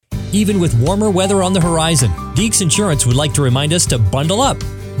Even with warmer weather on the horizon, Deeks Insurance would like to remind us to bundle up.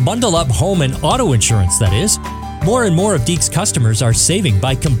 Bundle up home and auto insurance, that is. More and more of Deeks customers are saving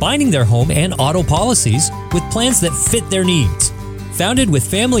by combining their home and auto policies with plans that fit their needs. Founded with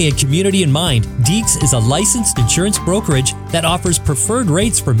family and community in mind, Deeks is a licensed insurance brokerage that offers preferred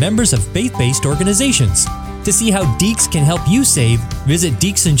rates for members of faith-based organizations. To see how Deeks can help you save, visit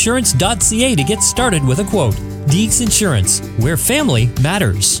deeksinsurance.ca to get started with a quote. Deeks Insurance, where family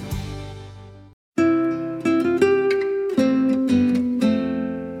matters.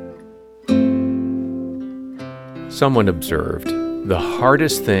 Someone observed, "The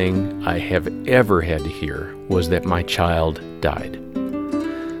hardest thing I have ever had to hear was that my child died.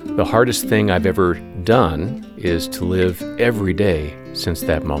 The hardest thing I've ever done is to live every day since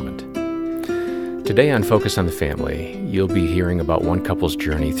that moment." Today on Focus on the Family, you'll be hearing about one couple's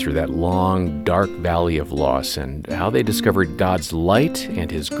journey through that long, dark valley of loss and how they discovered God's light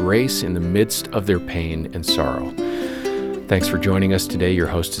and His grace in the midst of their pain and sorrow. Thanks for joining us today. Your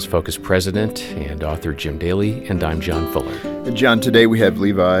host is Focus President and author Jim Daly, and I'm John Fuller. John, today we have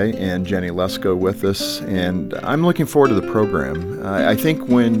Levi and Jenny Lesko with us, and I'm looking forward to the program. I think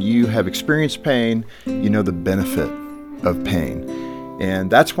when you have experienced pain, you know the benefit of pain. And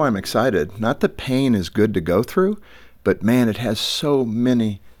that's why I'm excited. Not that pain is good to go through, but man, it has so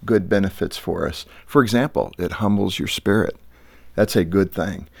many good benefits for us. For example, it humbles your spirit. That's a good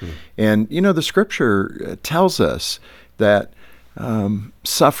thing. And, you know, the scripture tells us that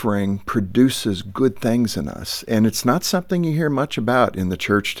suffering produces good things in us. And it's not something you hear much about in the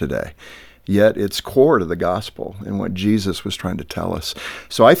church today. Yet it's core to the gospel and what Jesus was trying to tell us.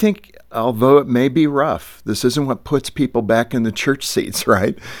 So I think, although it may be rough, this isn't what puts people back in the church seats,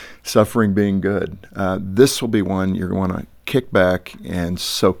 right? Suffering being good. This will be one you're going to want to kick back and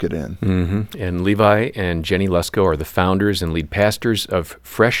soak it in. Mm-hmm. And Levi and Jenny Lesko are the founders and lead pastors of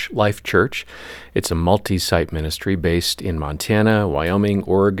Fresh Life Church. It's a multi-site ministry based in Montana, Wyoming,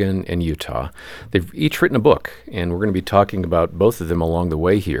 Oregon, and Utah. They've each written a book, and we're going to be talking about both of them along the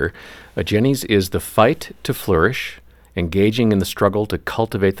way here. Jenny's is The Fight to Flourish, Engaging in the Struggle to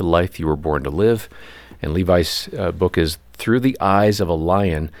Cultivate the Life You Were Born to Live. And Levi's book is Through the Eyes of a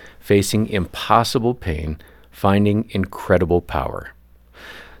Lion, Facing Impossible Pain, Finding Incredible Power.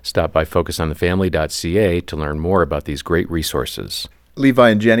 Stop by focusonthefamily.ca to learn more about these great resources. Levi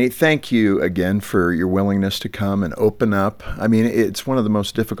and Jenny, thank you again for your willingness to come and open up. I mean, it's one of the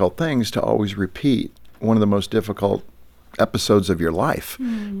most difficult things to always repeat, one of the most difficult episodes of your life.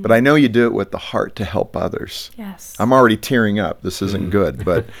 But I know you do it with the heart to help others. Yes. I'm already tearing up. This isn't good,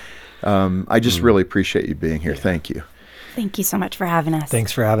 but I just really appreciate you being here. Thank you. Thank you so much for having us.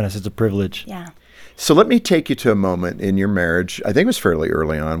 Thanks for having us. It's a privilege. Yeah. So let me take you to a moment in your marriage. I think it was fairly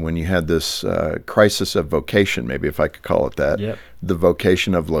early on when you had this crisis of vocation, maybe if I could call it that. Yep. The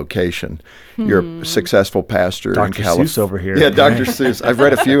vocation of location. You're a successful pastor in Dr. Seuss over here. Yeah, Dr. Seuss. I've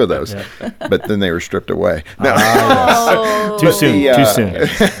read a few of those, but then they were stripped away. No. Yes. Too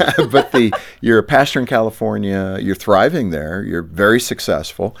soon. But you're a pastor in California. You're thriving there. You're very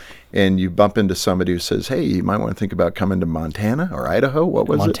successful. And you bump into somebody who says, hey, you might want to think about coming to Montana or Idaho. What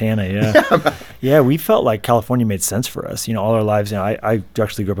was Montana, yeah. Yeah, we felt like California made sense for us. You know, all our lives, I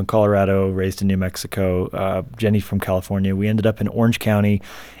actually grew up in Colorado, raised in New Mexico. Jenny from California. We ended up in Orange County,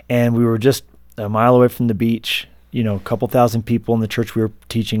 and we were just a mile away from the beach. You know, a couple thousand people in the church we were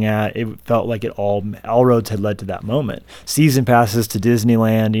teaching at. It felt like all roads had led to that moment. Season passes to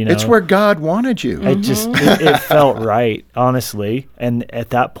Disneyland, you know. It's where God wanted you. It felt right, honestly. And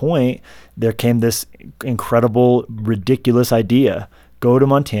at that point, there came this incredible, ridiculous idea. Go to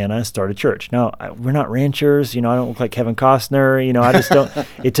Montana and start a church. Now, we're not ranchers. You know, I don't look like Kevin Costner. You know, I just don't.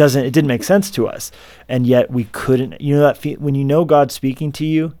 It didn't make sense to us. And yet we couldn't. You know, when you know God's speaking to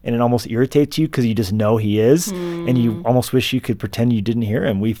you and it almost irritates you because you just know He is, and you almost wish you could pretend you didn't hear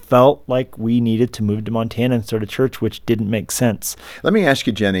Him. We felt like we needed to move to Montana and start a church, which didn't make sense. Let me ask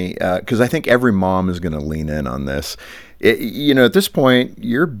you, Jenny, because I think every mom is going to lean in on this. You know, at this point,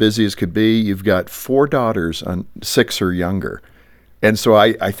 you're busy as could be. You've got 4 daughters, 6 or younger. And so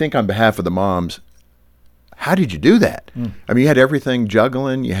I think on behalf of the moms, how did you do that? I mean, you had everything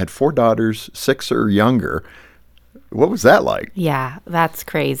juggling. You had 4 daughters, 6 or younger. What was that like? Yeah, that's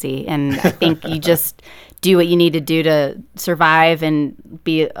crazy. And I think you just do what you need to do to survive and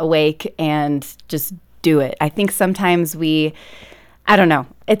be awake and just do it. I think sometimes I don't know,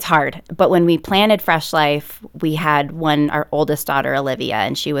 it's hard. But when we planted Fresh Life, we had our oldest daughter, Olivia,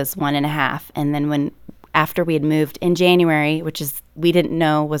 and she was 1.5. And then when after we had moved in January, which is we didn't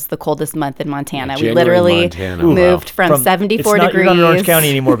know was the coldest month in Montana. January We literally Montana. moved from 74 degrees. You're not in Orange County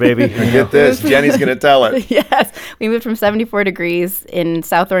anymore, baby. Get this, Jenny's going to tell it. Yes, we moved from 74 degrees in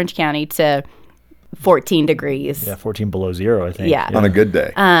South Orange County to 14 degrees. Yeah, 14 below zero, I think. Yeah. On a good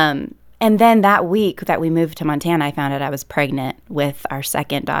day. And then that week that we moved to Montana, I found out I was pregnant with our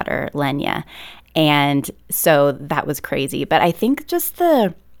second daughter, Lenya. And so that was crazy. But I think just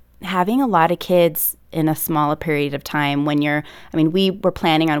having a lot of kids in a smaller period of time we were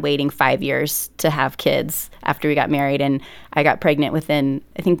planning on waiting 5 years to have kids after we got married, and I got pregnant within,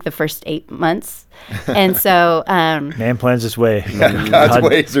 I think, the first 8 months. And so man plans his way. God's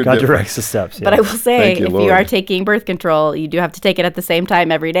ways are God different. directs the steps. Yeah. but I will say, Thank you, if Lord. you are taking birth control, you do have to take it at the same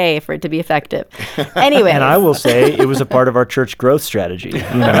time every day for it to be effective. Anyway, And I will say it was a part of our church growth strategy.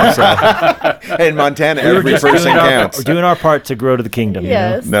 So In Montana, we were every just person counts. we're doing our part to grow to the kingdom.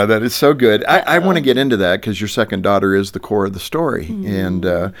 Yes. No, that is so good. I want to get into that because your second daughter is the core of the story.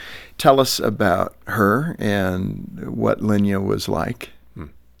 And tell us about her and what Lenya was like.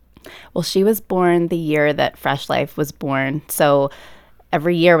 Well, she was born the year that Fresh Life was born. So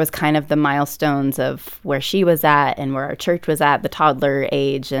every year was kind of the milestones of where she was at and where our church was at, the toddler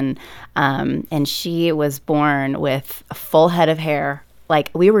age. And she was born with a full head of hair. Like,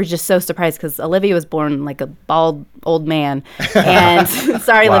 we were just so surprised because Olivia was born like a bald old man. And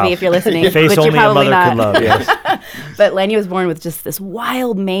sorry, Wow. Olivia, if you're listening, Face but you're only a probably mother not. could love. Yes. But Lenya was born with just this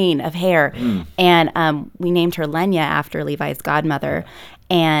wild mane of hair. And we named her Lenya after Levi's godmother.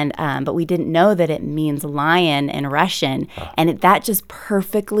 And but we didn't know that it means lion in Russian. And that just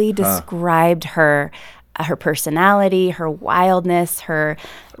perfectly described her personality, her wildness, her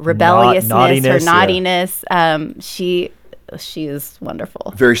rebelliousness, her naughtiness, naughtiness. She is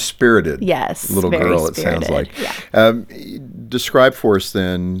wonderful. Very spirited. Yes, little very girl, it sounds spirited, like. Describe for us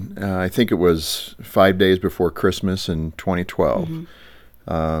then, I think it was 5 days before Christmas in 2012,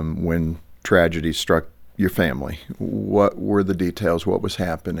 when tragedy struck your family. What were the details? What was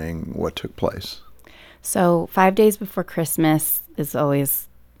happening? What took place? So 5 days before Christmas is always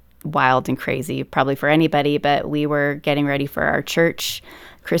wild and crazy, probably for anybody, but we were getting ready for our church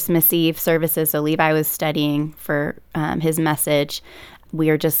Christmas Eve services. So Levi was studying for his message. We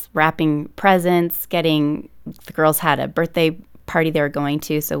were just wrapping presents, the girls had a birthday party they were going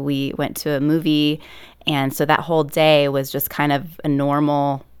to, so we went to a movie. And so that whole day was just kind of a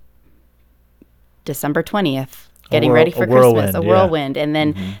normal December 20th, getting ready for Christmas, a whirlwind. And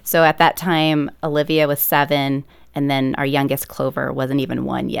then, so at that time, Olivia was 7, and then our youngest, Clover, wasn't even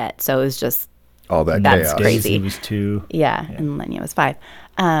 1 yet. So it was just All that That's chaos. crazy. Daisy was 2. Yeah, and Lenya was 5.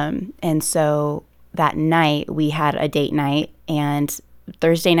 And so that night we had a date night, and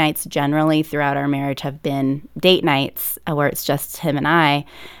Thursday nights generally throughout our marriage have been date nights where it's just him and I.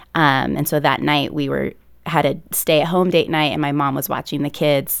 And so that night we had a stay-at-home date night, and my mom was watching the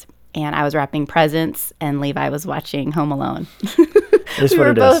kids, and I was wrapping presents, and Levi was watching Home Alone. It's what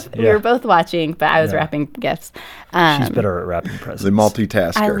it is. We were both watching, but I was wrapping gifts. She's better at wrapping presents. The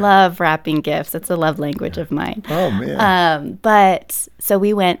multitasker. I love wrapping gifts. It's a love language of mine. Oh, man. But so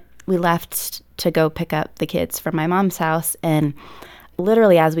we left to go pick up the kids from my mom's house. And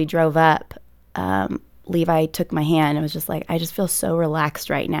literally as we drove up, Levi took my hand and was just like, I just feel so relaxed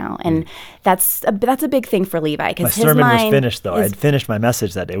right now. And that's a big thing for Levi. My Because sermon was finished, though. I had finished my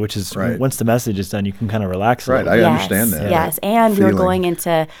message that day, which is Right. once the message is done, you can kind of relax a Right, little. I understand that. Yes, and we were feeling. going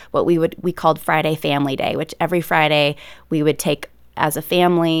into what we called Friday Family Day, which every Friday we would take as a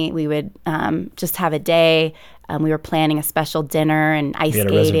family. We would just have a day. We were planning a special dinner and ice We had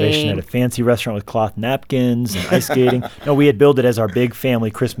a skating. reservation at a fancy restaurant with cloth napkins and ice skating. No, we had billed it as our big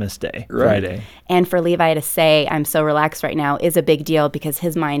family Christmas day, Right. Friday. And for Levi to say, I'm so relaxed right now is a big deal because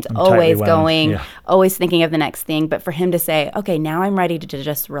his mind's tightly always wound, going, yeah. always thinking of the next thing. But for him to say, okay, now I'm ready to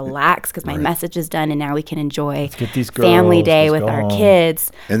just relax because my message is done and now we can enjoy get these family girls, day let's with go our home.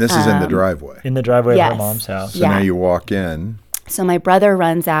 kids. And this is in the driveway. In the driveway of Yes. her mom's house. So Yeah. now you walk in. So my brother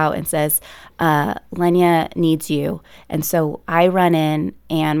runs out and says, Lenya needs you. And so I run in,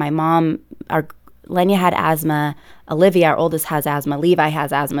 and my mom, Lenya had asthma. Olivia, our oldest, has asthma. Levi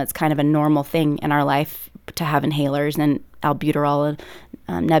has asthma. It's kind of a normal thing in our life to have inhalers and albuterol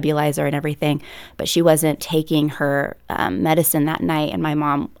and nebulizer and everything. But she wasn't taking her medicine that night. And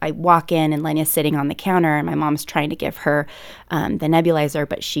I walk in, and Lenya's sitting on the counter, and my mom's trying to give her the nebulizer,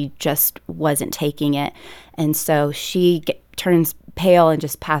 but she just wasn't taking it. And so she turns pale and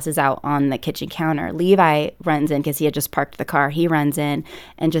just passes out on the kitchen counter. Levi runs in because he had just parked the car. He runs in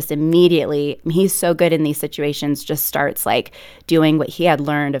and just immediately, he's so good in these situations, just starts like doing what he had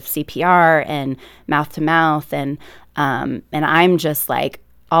learned of CPR and mouth to mouth. And I'm just like,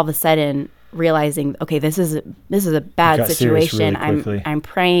 all of a sudden, realizing, okay, this is a bad got serious situation. really quickly. I'm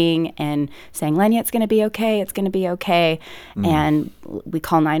praying and saying, Lenny, it's going to be okay. It's going to be okay. And we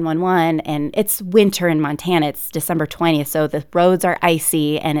call 911, and it's winter in Montana. It's December 20th, so the roads are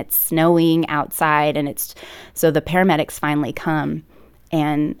icy and it's snowing outside, and so the paramedics finally come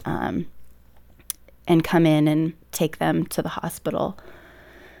and come in and take them to the hospital.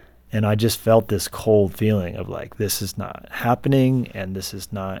 And I just felt this cold feeling of like, this is not happening and this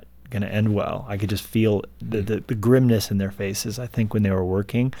is not going to end well. I could just feel the grimness in their faces, I think, when they were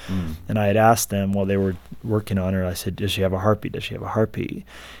working. And I had asked them while they were working on her, I said, does she have a heartbeat? Does she have a heartbeat?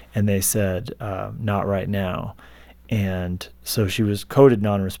 And they said, not right now. And so she was coded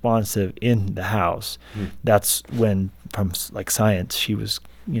non-responsive in the house. That's when, from like science, she was,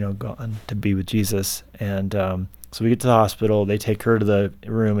 gone to be with Jesus. And so we get to the hospital. They take her to the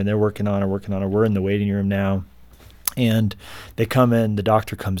room, and they're working on her. We're in the waiting room now. And they come in, the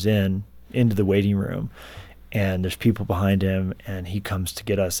doctor comes into the waiting room, and there's people behind him, and he comes to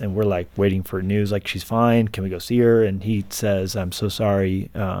get us, and we're like waiting for news, like, she's fine, can we go see her? And he says, I'm so sorry.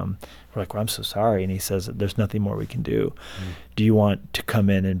 We're like, well, I'm so sorry. And he says, there's nothing more we can do. Do you want to come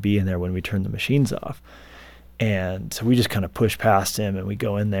in and be in there when we turn the machines off? And so we just kind of push past him, and we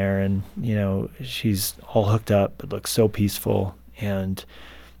go in there, and, she's all hooked up, but looks so peaceful. And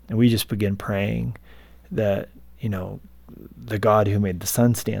we just begin praying that, the God who made the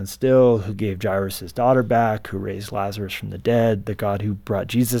sun stand still, who gave Jairus his daughter back, who raised Lazarus from the dead, the God who brought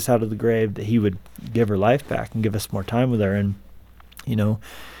Jesus out of the grave, that he would give her life back and give us more time with her. And,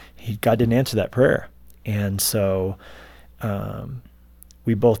 God didn't answer that prayer. And so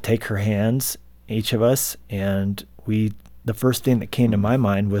we both take her hands, each of us, and the first thing that came to my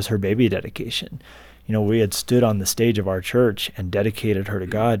mind was her baby dedication. We had stood on the stage of our church and dedicated her to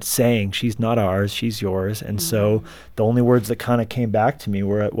God, saying, she's not ours, she's yours. And so the only words that kind of came back to me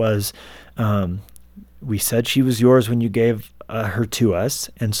we said she was yours when you gave her to us.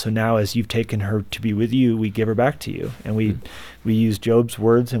 And so now, as you've taken her to be with you, we give her back to you. And we used Job's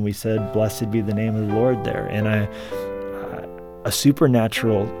words, and we said, blessed be the name of the Lord there. And a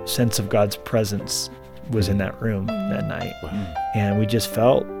supernatural sense of God's presence was in that room that night. And we just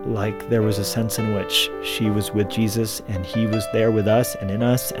felt like there was a sense in which she was with Jesus, and he was there with us and in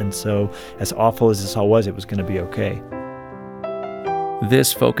us. And so, as awful as this all was, it was going to be okay.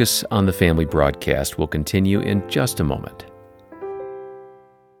 This Focus on the Family broadcast will continue in just a moment.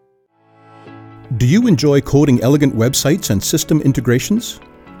 Do you enjoy coding elegant websites and system integrations?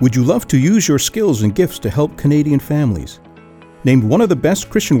 Would you love to use your skills and gifts to help Canadian families? Named one of the best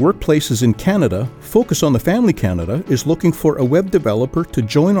Christian workplaces in Canada, Focus on the Family Canada is looking for a web developer to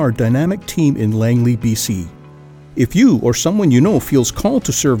join our dynamic team in Langley, BC. If you or someone you know feels called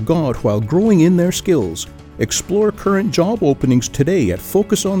to serve God while growing in their skills, explore current job openings today at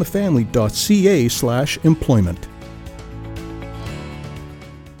focusonthefamily.ca/employment.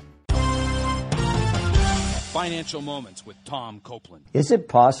 Financial Moments with Tom Copeland. Is it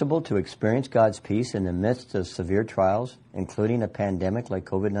possible to experience God's peace in the midst of severe trials, including a pandemic like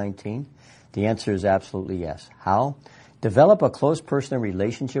COVID-19? The answer is absolutely yes. How? Develop a close personal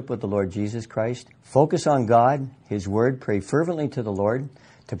relationship with the Lord Jesus Christ. Focus on God, His Word. Pray fervently to the Lord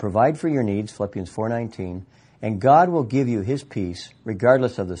to provide for your needs, Philippians 4:19, and God will give you His peace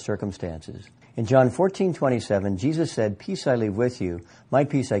regardless of the circumstances. In John 14:27, Jesus said, "Peace I leave with you, my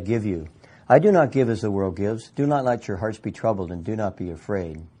peace I give you. I do not give as the world gives. Do not let your hearts be troubled, and do not be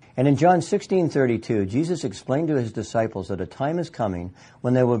afraid." And in John 16:32, Jesus explained to His disciples that a time is coming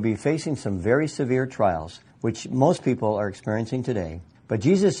when they will be facing some very severe trials, which most people are experiencing today. But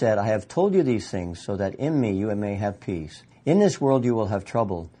Jesus said, "I have told you these things so that in me you may have peace. In this world you will have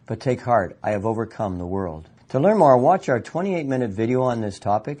trouble, but take heart, I have overcome the world." To learn more, watch our 28-minute video on this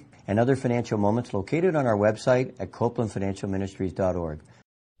topic and other financial moments located on our website at copelandfinancialministries.org.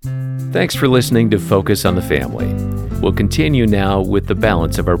 Thanks for listening to Focus on the Family. We'll continue now with the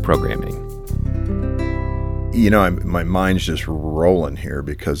balance of our programming. My mind's just rolling here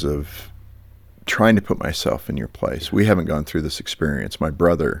because of trying to put myself in your place. We haven't gone through this experience. My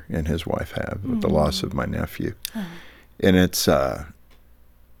brother and his wife have, with the loss of my nephew. And it's hard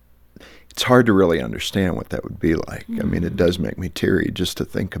to really understand what that would be like. I mean, it does make me teary just to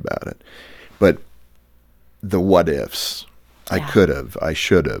think about it. But the what ifs, I could have, I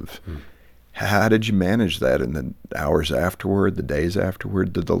should have. How did you manage that in the hours afterward, the days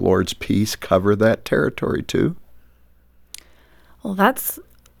afterward? Did the Lord's peace cover that territory too? Well, that's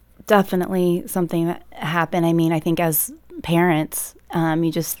definitely something that happened. I mean, I think as parents,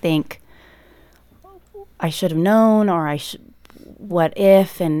 you just think, I should have known, or what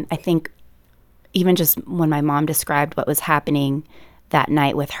if? And I think even just when my mom described what was happening, that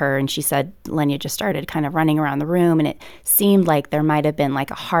night with her, and she said Lenya just started kind of running around the room, and it seemed like there might have been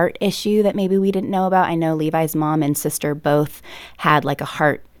like a heart issue that maybe we didn't know about. I know Levi's mom and sister both had like a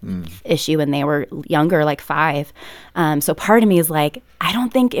heart issue when they were younger, like 5. So part of me is like, I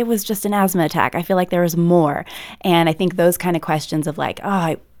don't think it was just an asthma attack. I feel like there was more. And I think those kind of questions of like,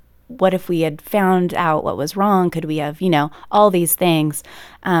 what if we had found out what was wrong? Could we have, all these things?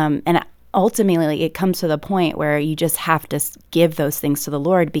 And ultimately, it comes to the point where you just have to give those things to the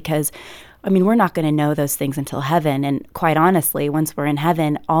Lord, because we're not going to know those things until heaven. And quite honestly, once we're in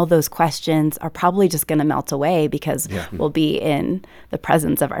heaven, all those questions are probably just going to melt away, because we'll be in the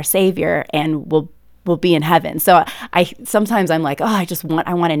presence of our Savior, and we'll be in heaven. So sometimes I'm like, I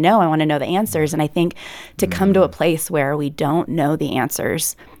want to know the answers. And I think to come to a place where we don't know the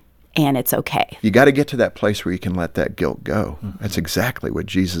answers, and it's okay. You got to get to that place where you can let that guilt go. That's exactly what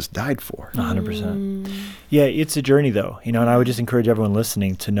Jesus died for. 100%. Yeah, it's a journey though, and I would just encourage everyone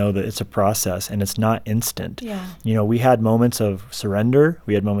listening to know that it's a process and it's not instant. Yeah. We had moments of surrender,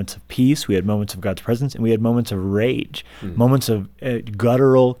 we had moments of peace, we had moments of God's presence, and we had moments of rage, moments of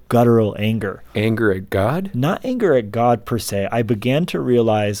guttural anger. Anger at God? Not anger at God per se. I began to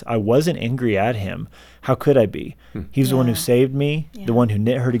realize I wasn't angry at him. How could I be? He's the one who saved me, the one who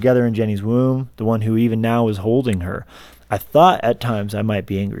knit her together in Jenny's womb, the one who even now is holding her. I thought at times I might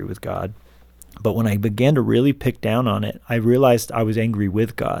be angry with God, but when I began to really pick down on it, I realized I was angry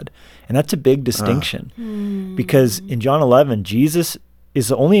with God. And that's a big distinction, because in John 11, Jesus is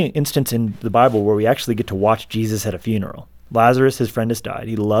the only instance in the Bible where we actually get to watch Jesus at a funeral. Lazarus, his friend, has died.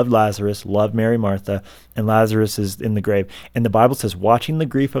 He loved Lazarus, loved Mary, Martha, and Lazarus is in the grave. And the Bible says, watching the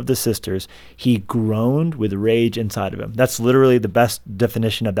grief of the sisters, he groaned with rage inside of him. That's literally the best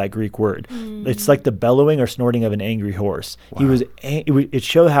definition of that Greek word. It's like the bellowing or snorting of an angry horse. Wow. It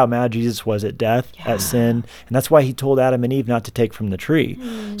showed how mad Jesus was at death, at sin, and that's why he told Adam and Eve not to take from the tree.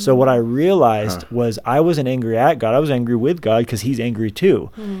 So what I realized was I wasn't angry at God. I was angry with God, because he's angry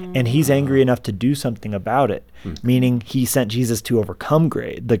too. And he's angry enough to do something about it. Meaning he sent Jesus to overcome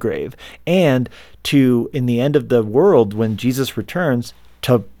the grave, and to, in the end of the world, when Jesus returns,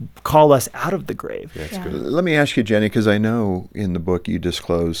 to call us out of the grave. That's good. Let me ask you, Jenny, because I know in the book you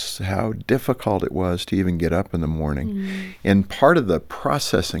disclose how difficult it was to even get up in the morning. And part of the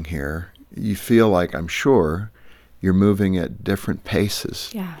processing here, you feel like, I'm sure, you're moving at different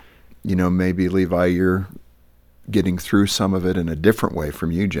paces. Yeah. Maybe, Levi, you're getting through some of it in a different way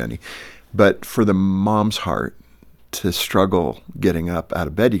from you, Jenny. But for the mom's heart to struggle getting up out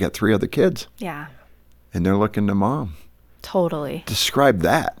of bed, you got 3 other kids. Yeah. And they're looking to mom. Totally. Describe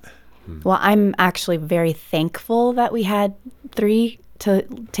that. Well, I'm actually very thankful that we had 3 to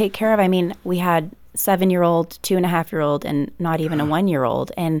take care of. We had 7-year-old, 2.5-year-old, and not even a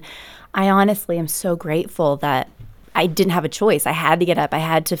 1-year-old. And I honestly am so grateful that I didn't have a choice. I had to get up. I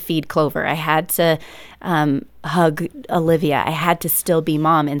had to feed Clover. I had to hug Olivia. I had to still be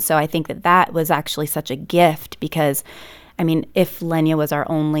mom. And so I think that was actually such a gift, because, if Lenya was our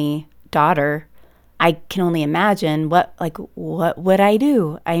only daughter, I can only imagine what would I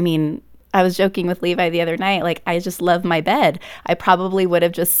do? I was joking with Levi the other night, like, I just love my bed. I probably would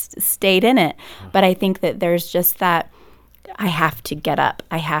have just stayed in it. But I think that there's just that I have to get up.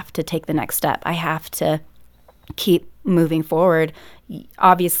 I have to take the next step. I have to keep moving forward,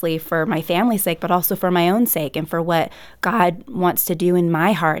 obviously for my family's sake, but also for my own sake, and for what God wants to do in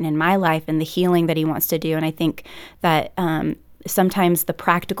my heart and in my life, and the healing that he wants to do. And I think that sometimes the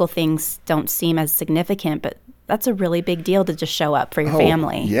practical things don't seem as significant, but that's a really big deal to just show up for your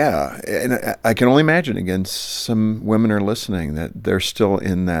family. Yeah. And I can only imagine, again, some women are listening that they're still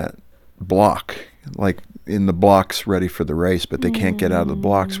in that block, like in the blocks ready for the race, but they can't get out of the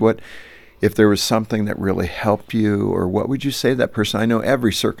blocks. If there was something that really helped you, or what would you say to that person? I know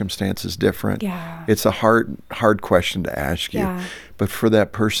every circumstance is different. Yeah. It's a hard question to ask you. Yeah. But for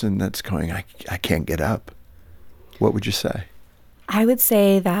that person that's going, I can't get up, what would you say? I would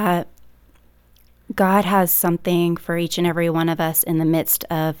say that God has something for each and every one of us in the midst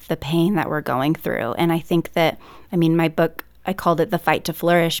of the pain that we're going through. And I think that, my book, I called it The Fight to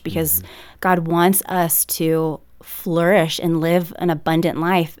Flourish, because God wants us to flourish and live an abundant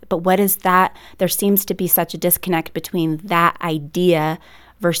life. But what is that? There seems to be such a disconnect between that idea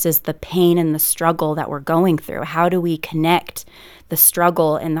versus the pain and the struggle that we're going through. How do we connect the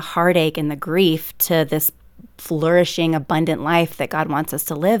struggle and the heartache and the grief to this flourishing, abundant life that God wants us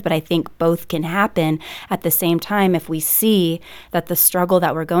to live? But I think both can happen at the same time if we see that the struggle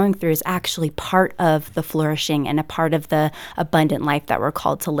that we're going through is actually part of the flourishing and a part of the abundant life that we're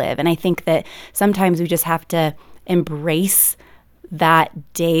called to live. And I think that sometimes we just have to embrace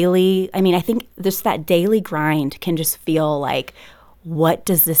that daily. I think just that daily grind can just feel like, what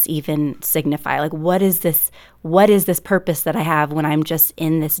does this even signify? Like, what is this purpose that I have when I'm just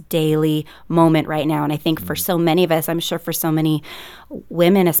in this daily moment right now? And I think for so many of us, I'm sure for so many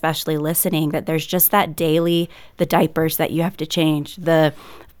women especially listening, that there's just that daily, the diapers that you have to change, the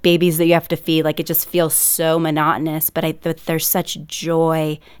babies that you have to feed, like it just feels so monotonous, but there's such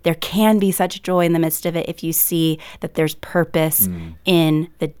joy. There can be such joy in the midst of it if you see that there's purpose in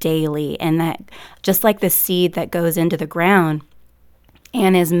the daily, and that just like the seed that goes into the ground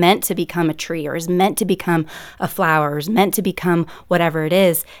and is meant to become a tree, or is meant to become a flower, or is meant to become whatever it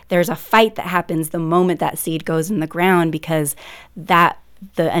is, there's a fight that happens the moment that seed goes in the ground, because the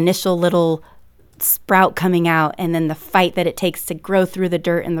initial little sprout coming out, and then the fight that it takes to grow through the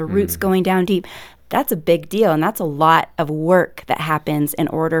dirt and the roots going down deep, that's a big deal. And that's a lot of work that happens in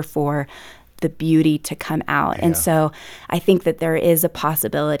order for the beauty to come out. And so I think that there is a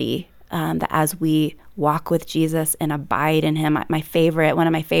possibility that as we walk with Jesus and abide in him, one of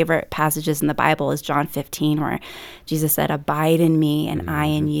my favorite passages in the Bible is John 15, where Jesus said, "Abide in me and I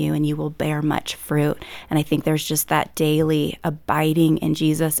in you, and you will bear much fruit." And I think there's just that daily abiding in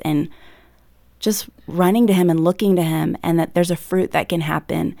Jesus and just running to him and looking to him, and that there's a fruit that can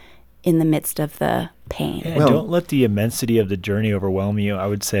happen in the midst of the pain. Yeah, don't let the immensity of the journey overwhelm you. I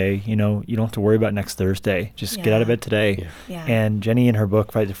would say, you don't have to worry about next Thursday. Just get out of bed today. Yeah. And Jenny, in her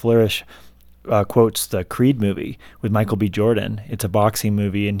book, Fight to Flourish, quotes the Creed movie with Michael B. Jordan. It's a boxing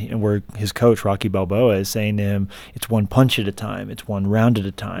movie, and where his coach, Rocky Balboa, is saying to him, it's one punch at a time, it's one round at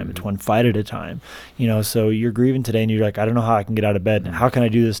a time, it's one fight at a time. So you're grieving today, and you're like, I don't know how I can get out of bed. How can I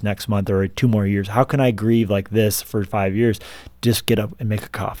do this next month or 2 more years? How can I grieve like this for 5 years? Just get up and make a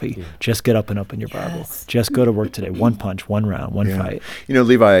coffee. Yeah. Just get up and open your Bible. Just go to work today. One punch, one round, one fight.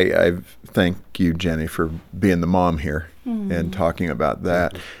 Levi, I thank you, Jenny, for being the mom here and talking about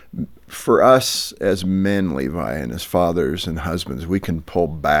that. For us as men, Levi, and as fathers and husbands, we can pull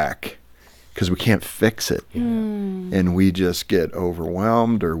back because we can't fix it. And we just get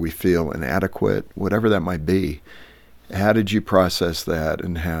overwhelmed, or we feel inadequate, whatever that might be. How did you process that,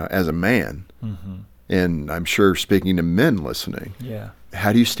 and how, as a man, and I'm sure speaking to men listening,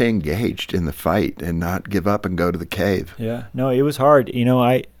 how do you stay engaged in the fight and not give up and go to the cave? Yeah, no, it was hard.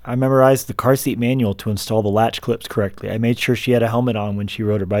 I memorized the car seat manual to install the latch clips correctly. I made sure she had a helmet on when she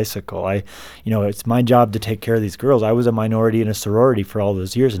rode her bicycle. It's my job to take care of these girls. I was a minority in a sorority for all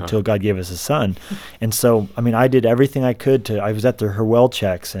those years until God gave us a son. And so, I did everything I could I was at her well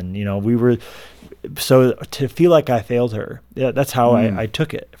checks, and, we were, so to feel like I failed her, that's how I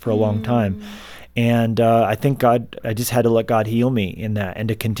took it for a long time. And I think I just had to let God heal me in that, and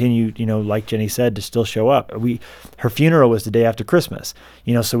to continue, like Jenny said, to still show up. Her funeral was the day after Christmas,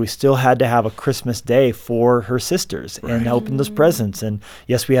 so we still had to have a Christmas day for her sisters and open those presents. And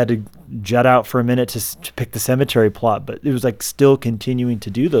yes, we had to jet out for a minute to pick the cemetery plot, but it was like still continuing to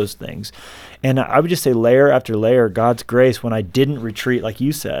do those things. And I would just say layer after layer, God's grace, when I didn't retreat, like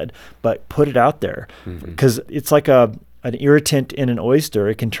you said, but put it out there, because it's like an irritant in an oyster.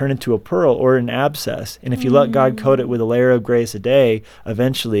 It can turn into a pearl or an abscess. And if you let God coat it with a layer of grace a day,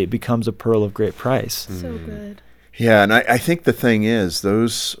 eventually it becomes a pearl of great price. So good. Yeah, and I think the thing is,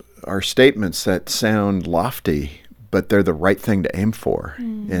 those are statements that sound lofty, but they're the right thing to aim for,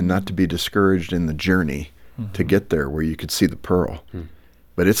 and not to be discouraged in the journey to get there where you could see the pearl.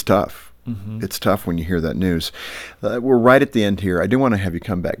 But it's tough. It's tough when you hear that news. We're right at the end here. I do want to have you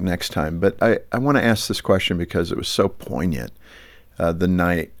come back next time, but I want to ask this question because it was so poignant the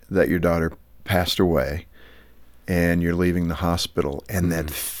night that your daughter passed away and you're leaving the hospital, and that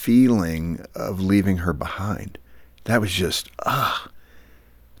feeling of leaving her behind. That was just,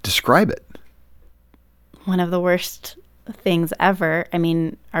 describe it. One of the worst things ever.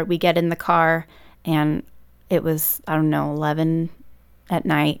 We get in the car, and it was, 11 at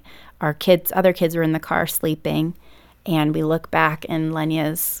night. Other kids were in the car sleeping, and we look back, and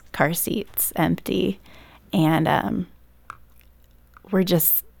Lenya's car seat's empty, and we're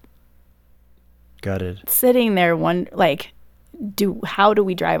just gutted, sitting there, how do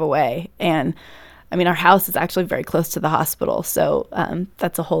we drive away? And our house is actually very close to the hospital, so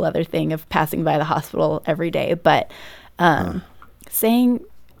that's a whole other thing of passing by the hospital every day. But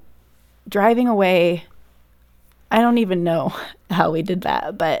driving away, I don't even know how we did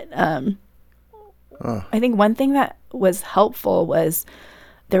that, but I think one thing that was helpful was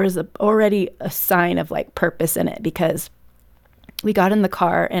there was already a sign of purpose in it, because we got in the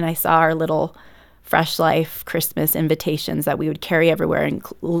car and I saw our little Fresh Life Christmas invitations that we would carry everywhere, and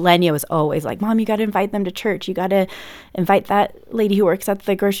Lenya was always like, "Mom, you got to invite them to church. You got to invite that lady who works at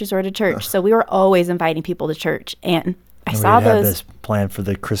the grocery store to church." So we were always inviting people to church, and I And saw we had those. this plan for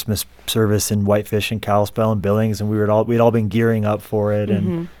the Christmas service in Whitefish and Kalispell and Billings, and we'd all been gearing up for it.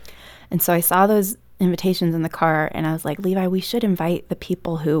 And And so I saw those invitations in the car, and I was like, Levi, we should invite the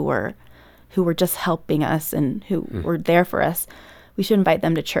people who were just helping us and who were there for us. We should invite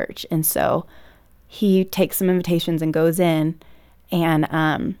them to church. And so he takes some invitations and goes in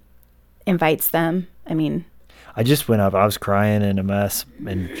and invites them. I mean, I just went up. I was crying and a mess,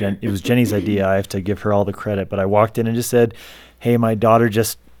 and it was Jenny's idea. I have to give her all the credit. But I walked in and just said, hey, my daughter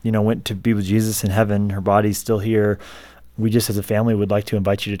just, went to be with Jesus in heaven. Her body's still here. We just as a family would like to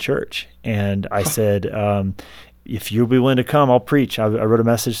invite you to church. And I said, if you'll be willing to come, I'll preach. I wrote a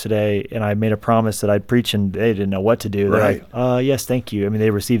message today, and I made a promise that I'd preach, and they didn't know what to do. They're like, yes, thank you. I mean,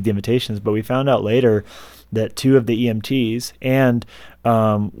 they received the invitations, but we found out later that 2 of the EMTs and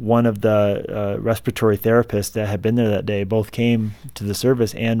one of the respiratory therapists that had been there that day both came to the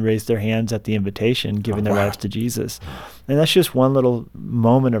service and raised their hands at the invitation, giving their lives to Jesus. And that's just one little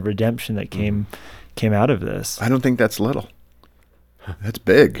moment of redemption that came out of this. I don't think that's little. That's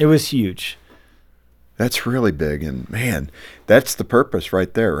big. It was huge. That's really big. And man, that's the purpose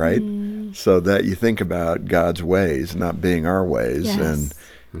right there, right? So that you think about God's ways not being our ways. Yes.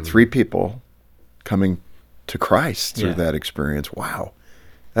 And 3 people coming to Christ through that experience. Wow.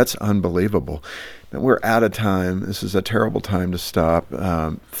 That's unbelievable. Now, we're out of time. This is a terrible time to stop.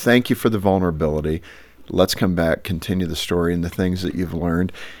 Thank you for the vulnerability. Let's come back, continue the story and the things that you've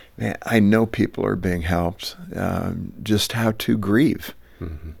learned. Man, I know people are being helped just how to grieve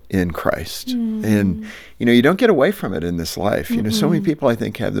in Christ. And, you don't get away from it in this life. So many people, I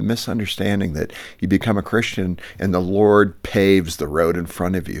think, have the misunderstanding that you become a Christian and the Lord paves the road in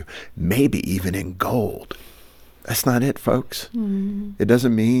front of you, maybe even in gold. That's not it, folks. It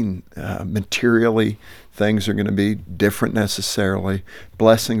doesn't mean materially things are going to be different necessarily.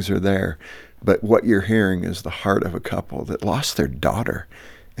 Blessings are there. But what you're hearing is the heart of a couple that lost their daughter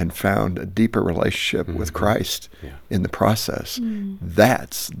and found a deeper relationship with Christ in the process.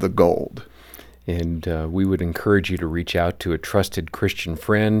 That's the gold. And we would encourage you to reach out to a trusted Christian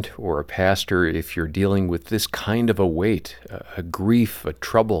friend or a pastor if you're dealing with this kind of a weight, a grief, a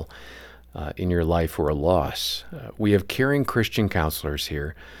trouble in your life, or a loss. We have caring Christian counselors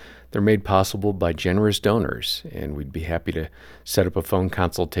here. They're made possible by generous donors, and we'd be happy to set up a phone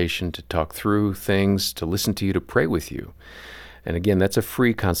consultation to talk through things, to listen to you, to pray with you. And again, that's a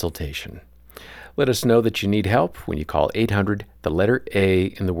free consultation. Let us know that you need help when you call 800, the letter A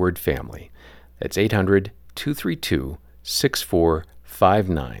in the word family. That's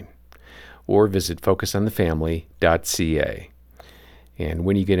 800-232-6459. Or visit focusonthefamily.ca. And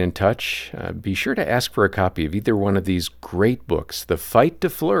when you get in touch, be sure to ask for a copy of either one of these great books, The Fight to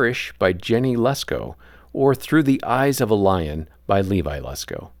Flourish by Jenny Lesko, or Through the Eyes of a Lion by Levi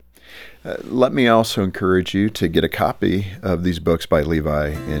Lesko. Let me also encourage you to get a copy of these books by Levi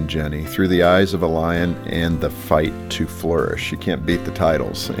and Jenny, Through the Eyes of a Lion and The Fight to Flourish. You can't beat the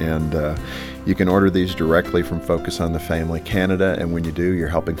titles. And you can order these directly from Focus on the Family Canada. And when you do, you're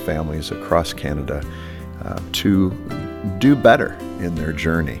helping families across Canada to do better in their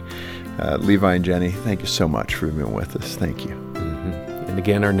journey. Levi and Jenny, thank you so much for being with us. Thank you. And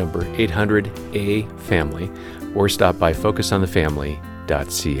again, our number, 800-A-FAMILY, or stop by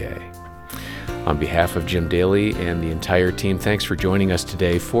focusonthefamily.ca. On behalf of Jim Daly and the entire team, thanks for joining us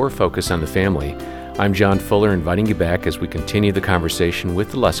today for Focus on the Family. I'm John Fuller, inviting you back as we continue the conversation with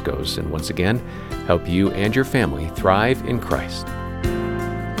the Leskos and once again, help you and your family thrive in Christ.